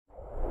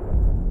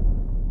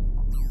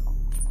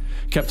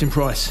Captain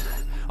Price,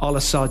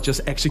 Al-Assad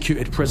just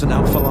executed President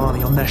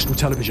al-Falani on national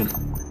television.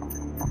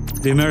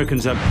 The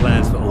Americans have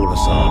plans for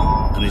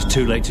Al-Assad, and it's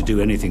too late to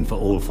do anything for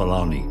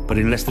al-Falani. But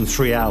in less than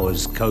 3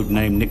 hours,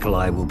 codename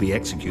Nikolai will be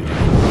executed.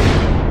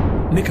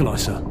 Nikolai,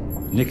 sir?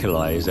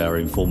 Nikolai is our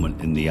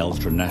informant in the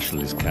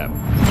ultra-nationalist camp.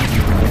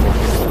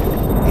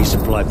 He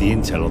supplied the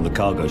intel on the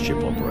cargo ship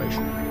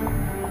operation.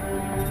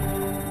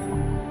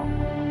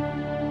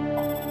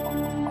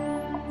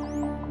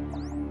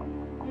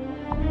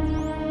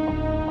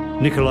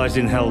 Nikolai's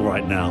in hell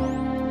right now.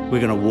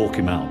 We're gonna walk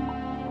him out.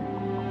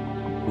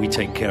 We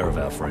take care of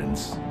our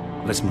friends.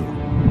 Let's move.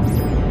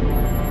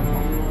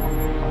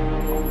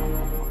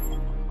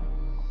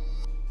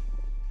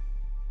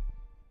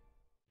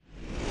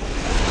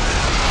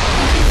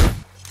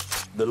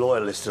 The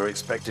Loyalists are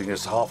expecting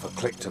us half a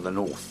click to the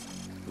north.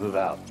 Move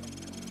out.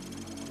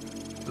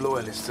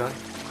 Loyalists, eh?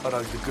 Are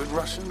those the good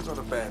Russians or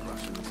the bad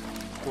Russians?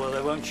 Well,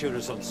 they won't shoot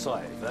us on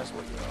sight, if that's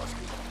what you're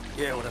asking.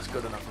 Yeah, well, that's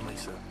good enough for me,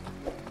 sir.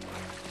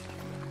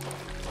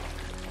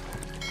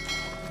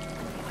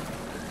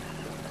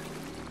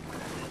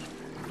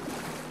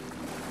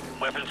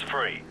 Weapons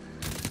free.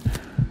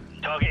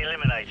 Target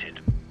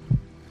eliminated.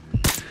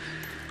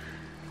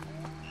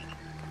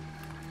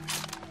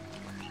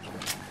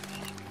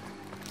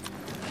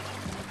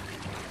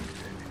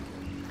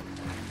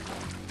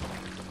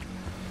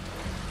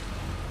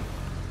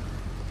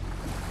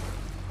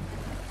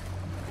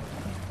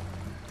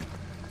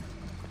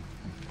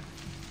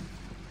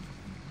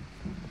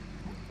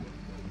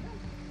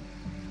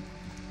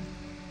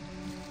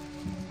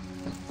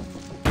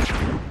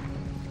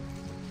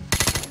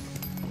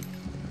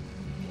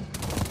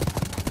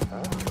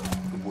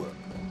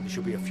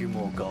 Should be a few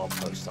more guard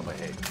posts up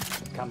ahead.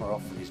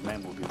 Kamarov and his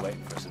men will be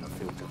waiting for us in a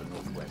field to the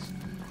northwest.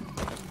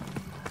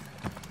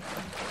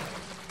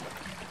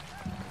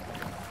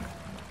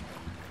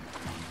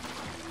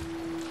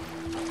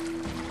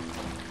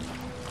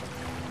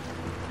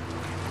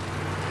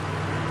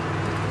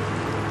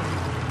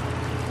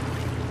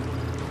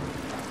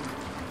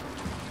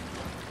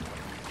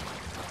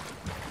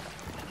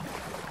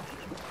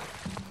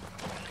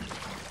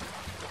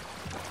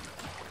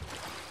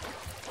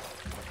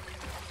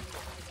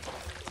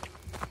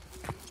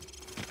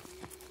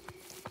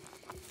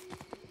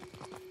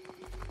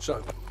 So,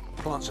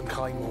 plant some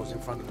claymores in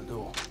front of the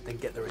door, then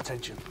get their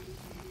attention.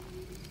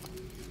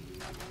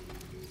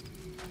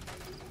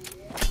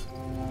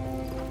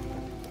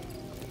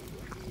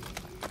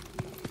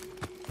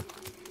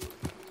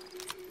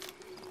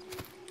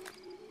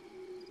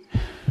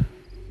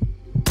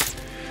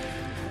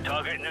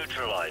 Target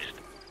neutralized.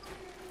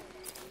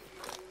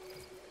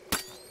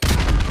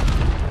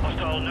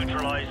 Hostile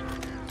neutralized.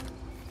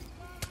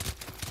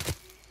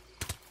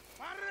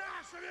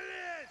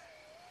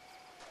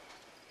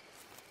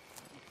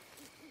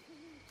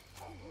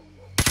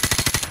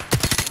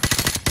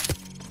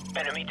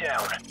 Enemy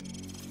down.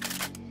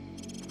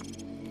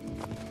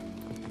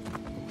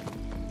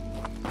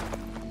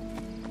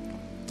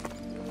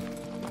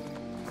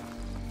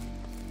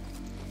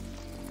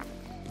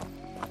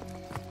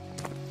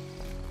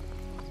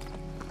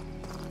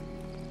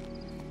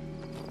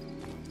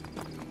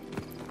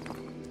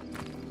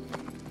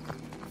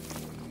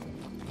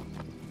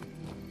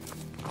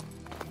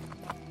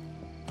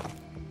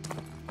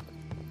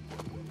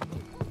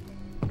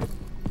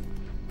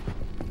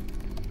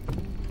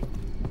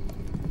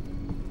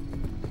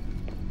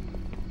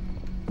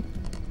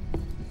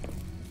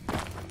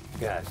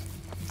 Guys,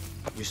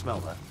 you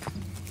smell that?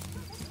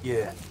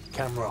 Yeah,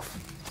 camera off.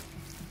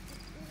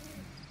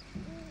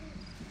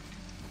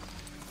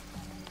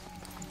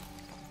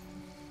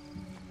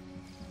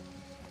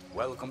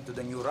 Welcome to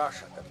the new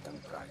Russia, Captain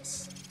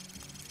Price.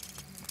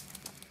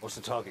 What's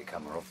the target,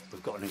 Kamarov?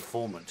 We've got an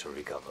informant to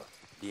recover.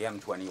 The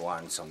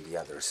M21's on the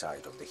other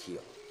side of the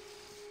hill.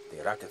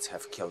 The rockets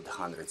have killed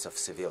hundreds of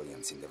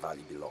civilians in the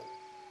valley below.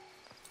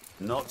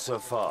 Not so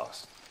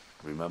fast.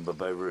 Remember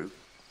Beirut?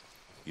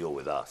 You're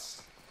with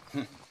us.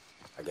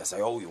 I guess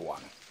I owe you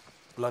one.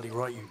 Bloody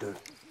right you do.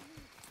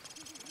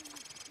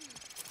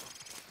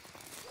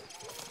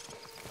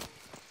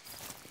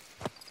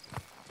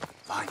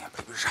 Ваня,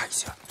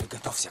 приближайся.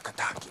 Приготовься к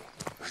атаке.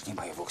 Жди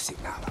моего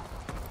сигнала.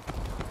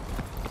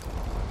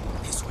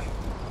 This way.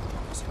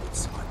 There's a bit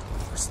smart.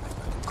 First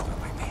sniper can cover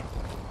my men.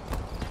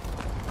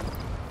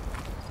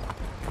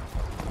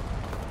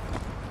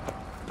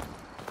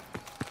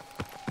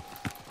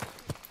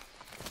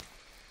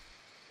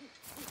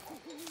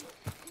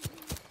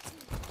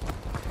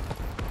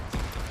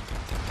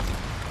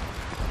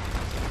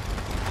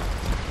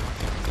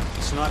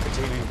 Sniper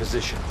team in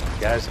position.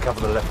 Guys,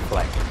 cover the left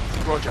flank.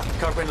 Roger,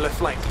 covering left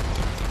flank.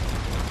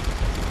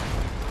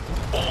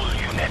 All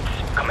units,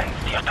 commence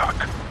the attack.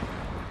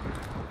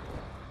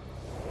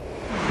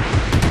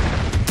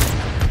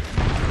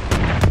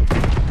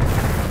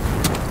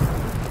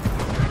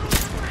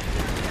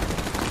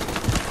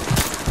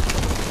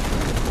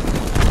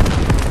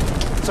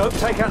 So,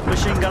 take out the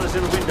machine gunners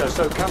in the window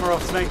so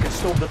Kamarov's men can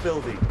storm the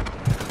building.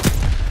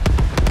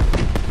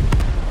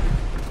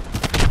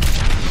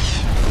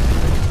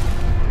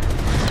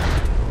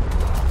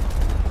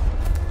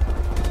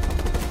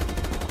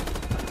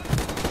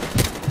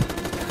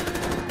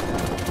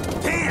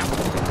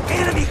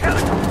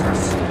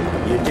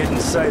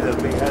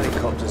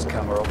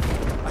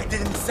 Kamarov. I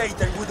didn't say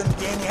there wouldn't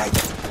be any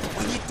items.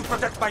 We need to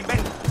protect my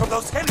men from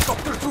those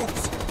helicopter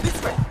troops.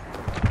 This way.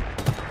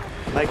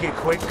 Make it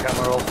quick,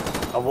 Kamarov.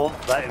 I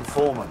want that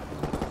informant.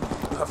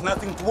 You have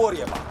nothing to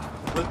worry about.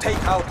 We'll take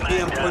out the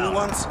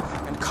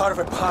M21s and carve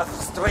a path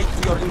straight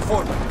to your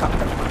informant,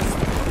 Captain Price.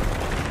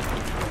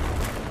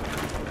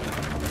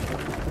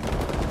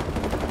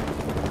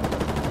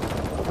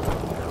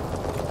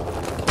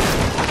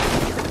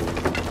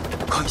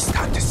 Какой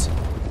статус?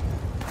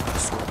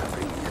 Сколько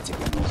времени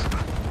тебе нужно?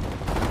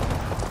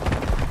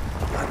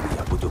 Ладно,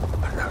 я буду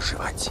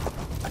разжевать,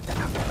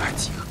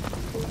 останавливать их.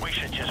 We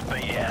should just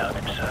be out,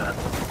 sir.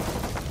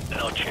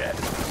 No chat.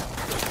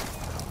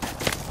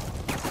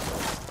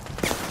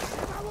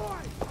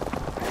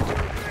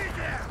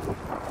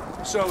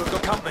 Sir, we've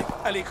got company.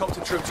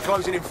 Helicopter troops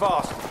closing in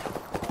fast.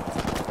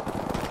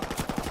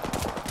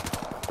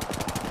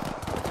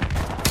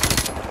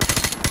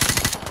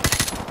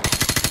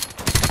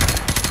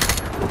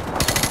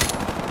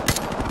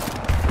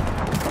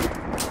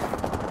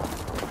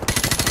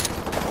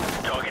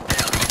 Target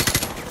down.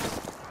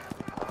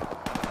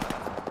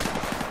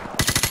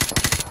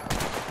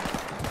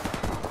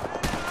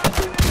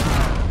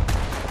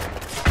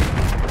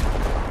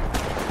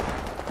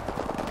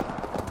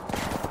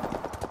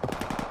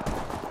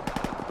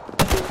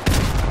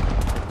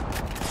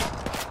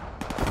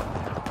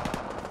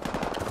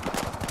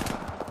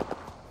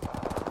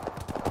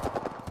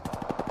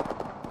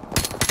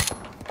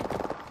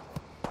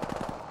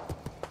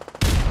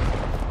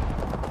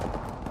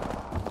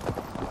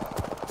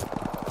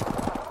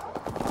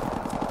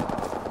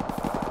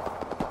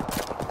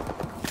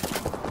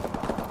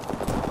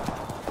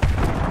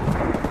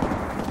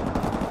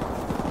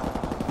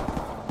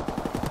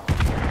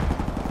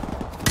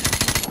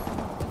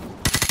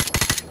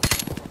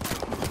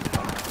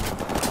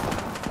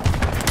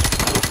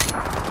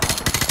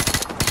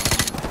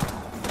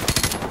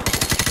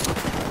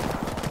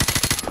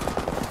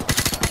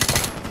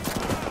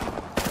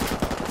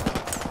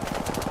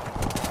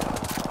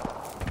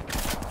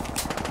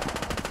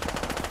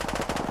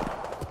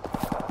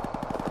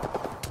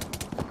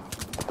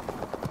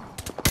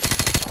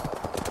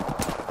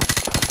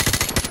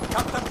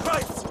 Captain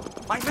Price!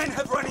 My men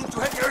have run into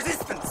heavy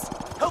resistance!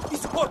 Help me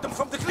support them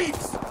from the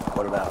cliffs!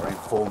 What about our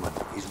informant?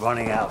 He's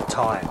running out of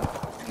time.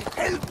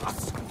 Help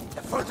us!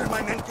 The further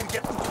my men can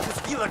get into this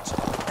village,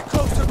 the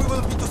closer we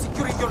will be to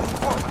securing your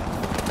informant.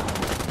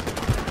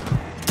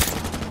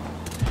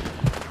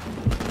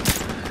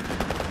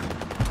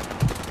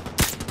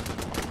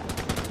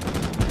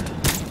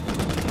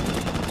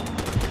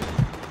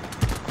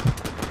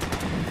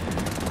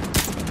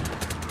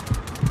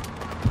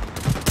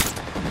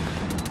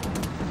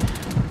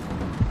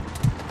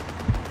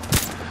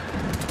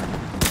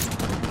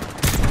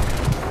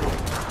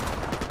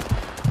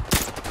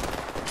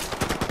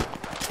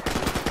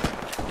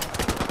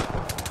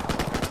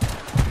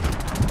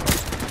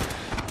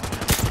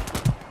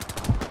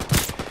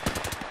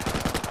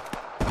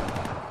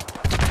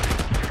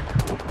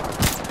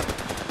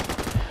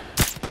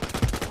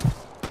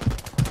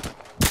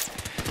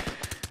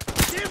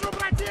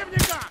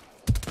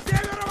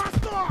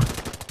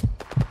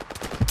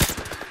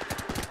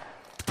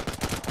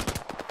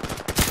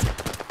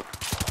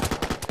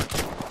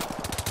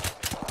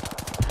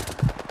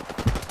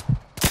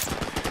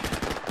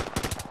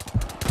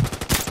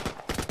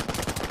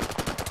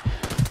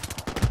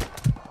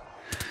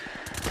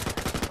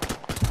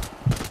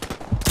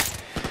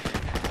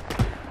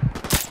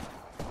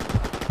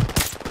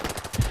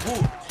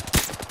 Good.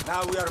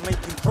 Now we are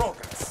making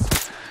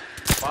progress.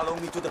 Follow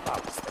me to the power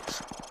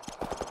station.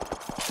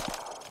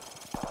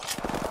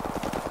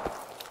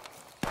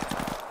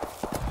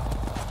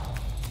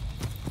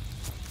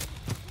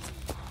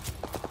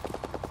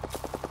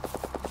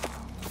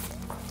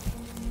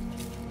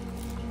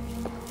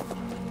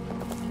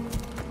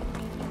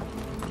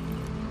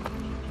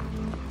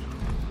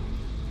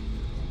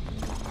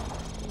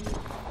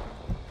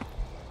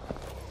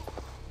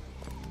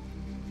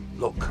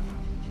 Look,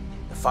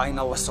 the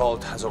final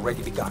assault has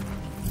already begun.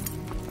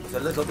 With a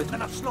little bit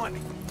enough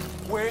sniping.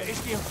 Where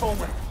is the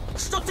informant?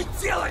 Что ты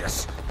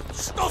делаешь?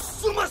 Что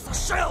с ума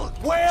сошел?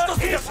 Where Что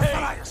ты is he?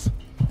 делаешь?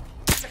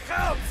 The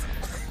house!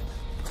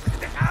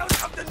 The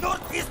house of the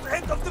northeast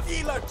end of the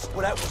village!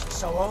 Well, that wasn't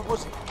so hard,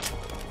 was it?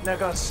 Now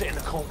go and sit in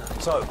the corner.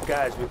 So,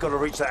 Gaz, we've got to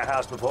reach that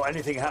house before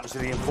anything happens to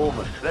the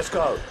informant. Let's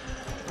go.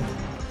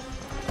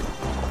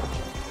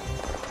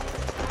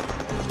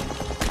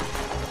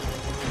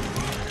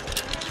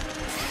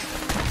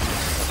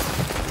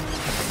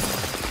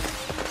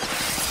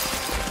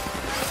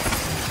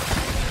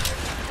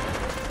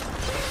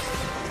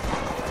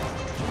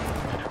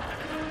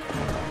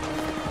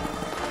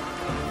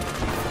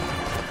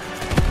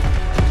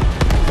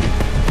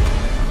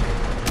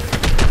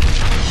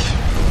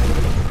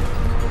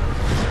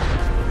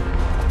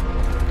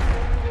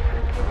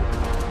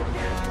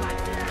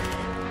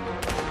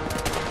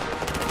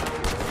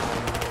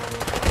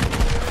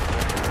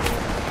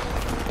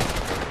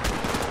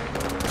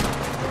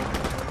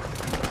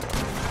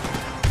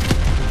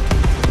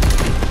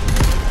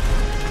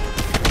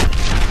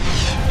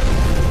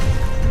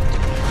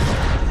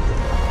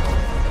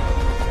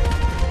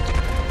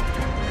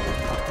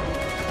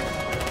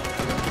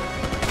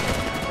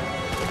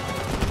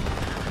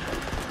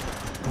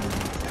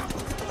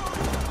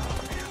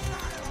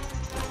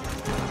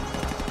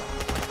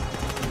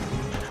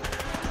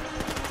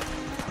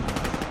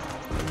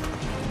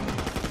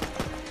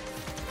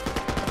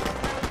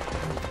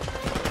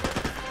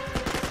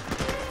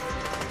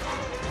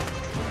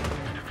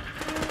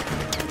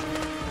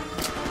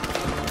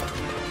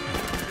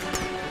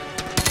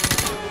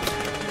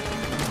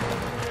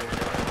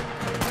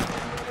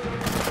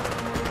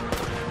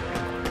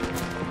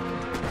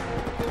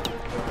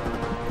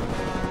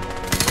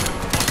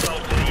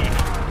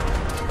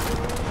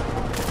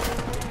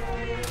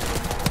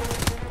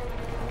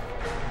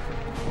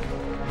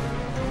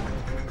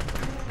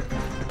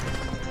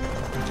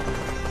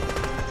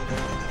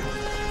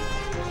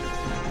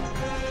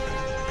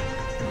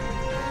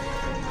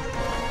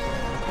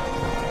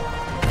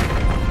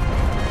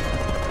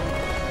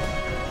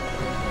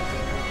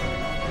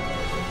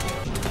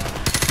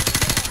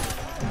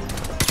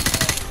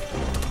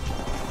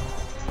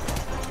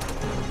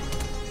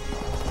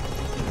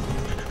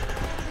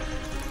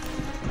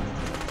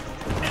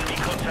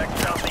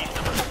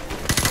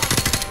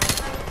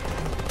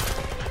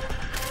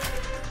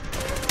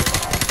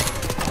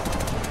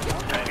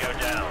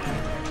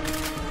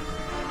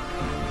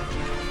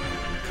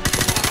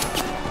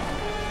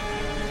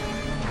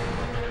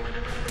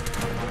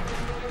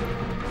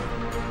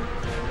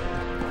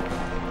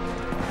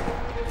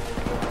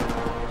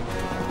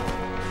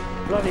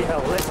 Bloody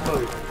hell, let's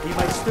move. He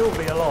may still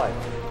be alive.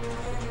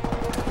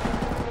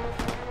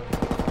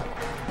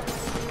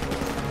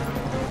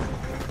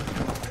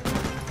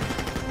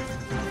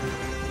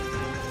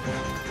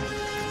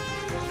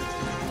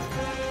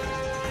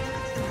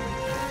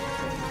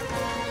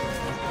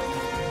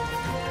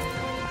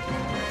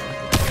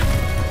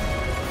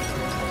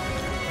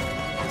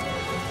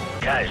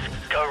 Guys,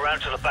 go around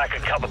to the back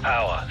and cut the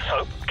power.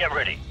 So, get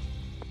ready.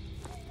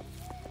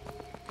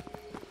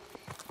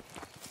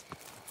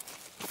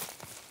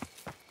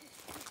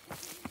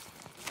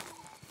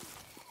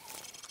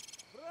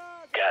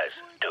 Guys,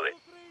 do it.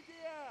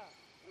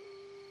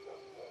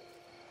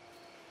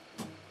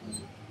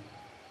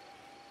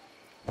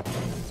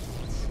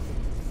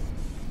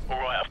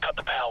 Alright, I've cut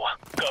the power.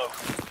 Go.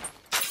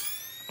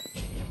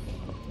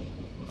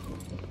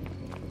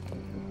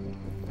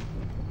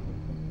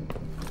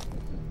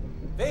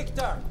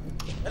 Victor!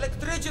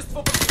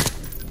 Electrичество!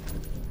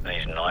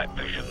 These night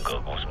vision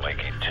goggles make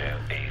it too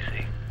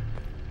easy.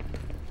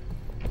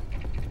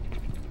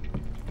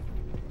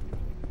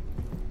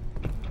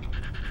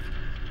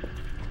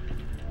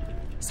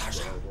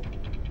 Саша!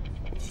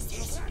 Ты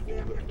здесь?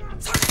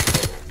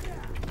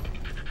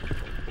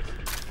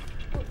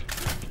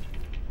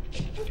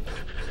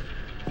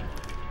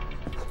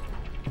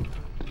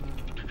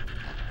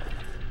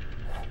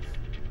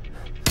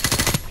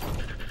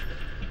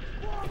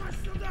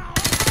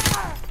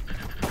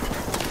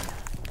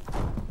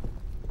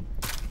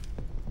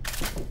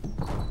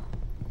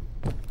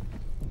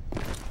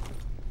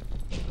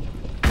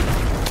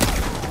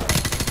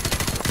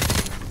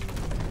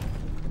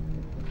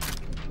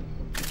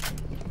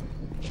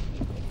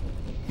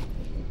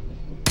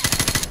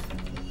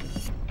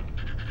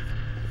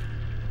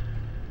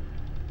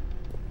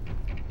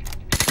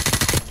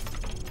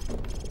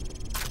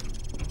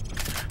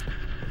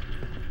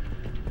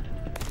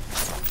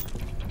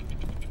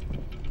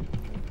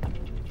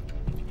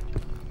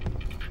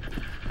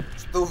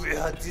 Что вы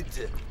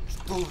хотите?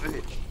 Что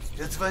вы?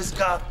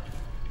 Спецвойска?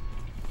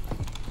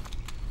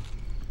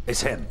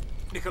 It's him.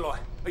 Nikolai,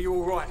 are you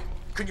all right?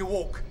 Can you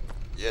walk?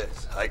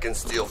 Yes, I can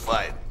still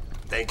fight.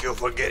 Thank you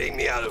for getting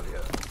me out of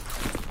here.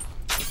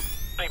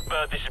 Big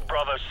Bird, this is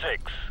Bravo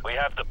 6. We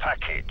have the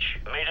package.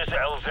 Meet us at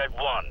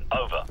LZ1.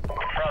 Over.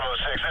 Bravo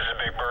 6, this is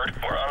Big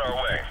Bird. We're on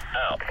our way.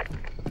 Out.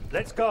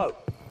 Let's go.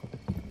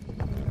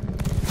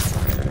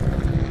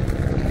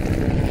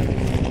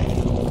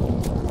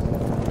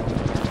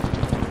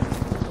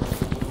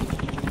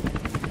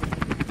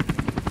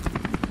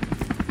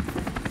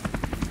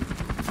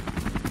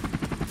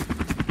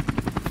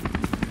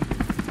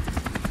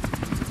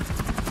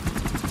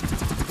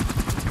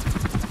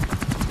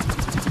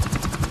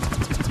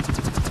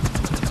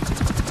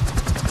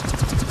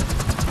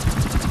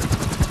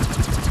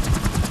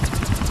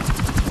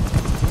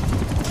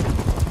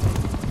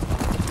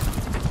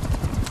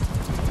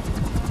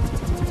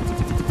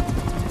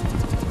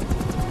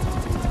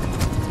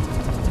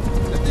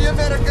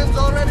 Americans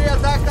already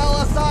attacked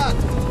Al-Assad!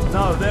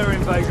 No, their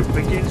invasion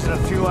begins in a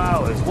few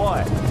hours.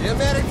 Why? The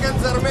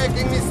Americans are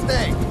making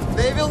mistake.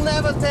 They will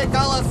never take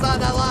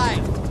Al-Assad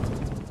alive.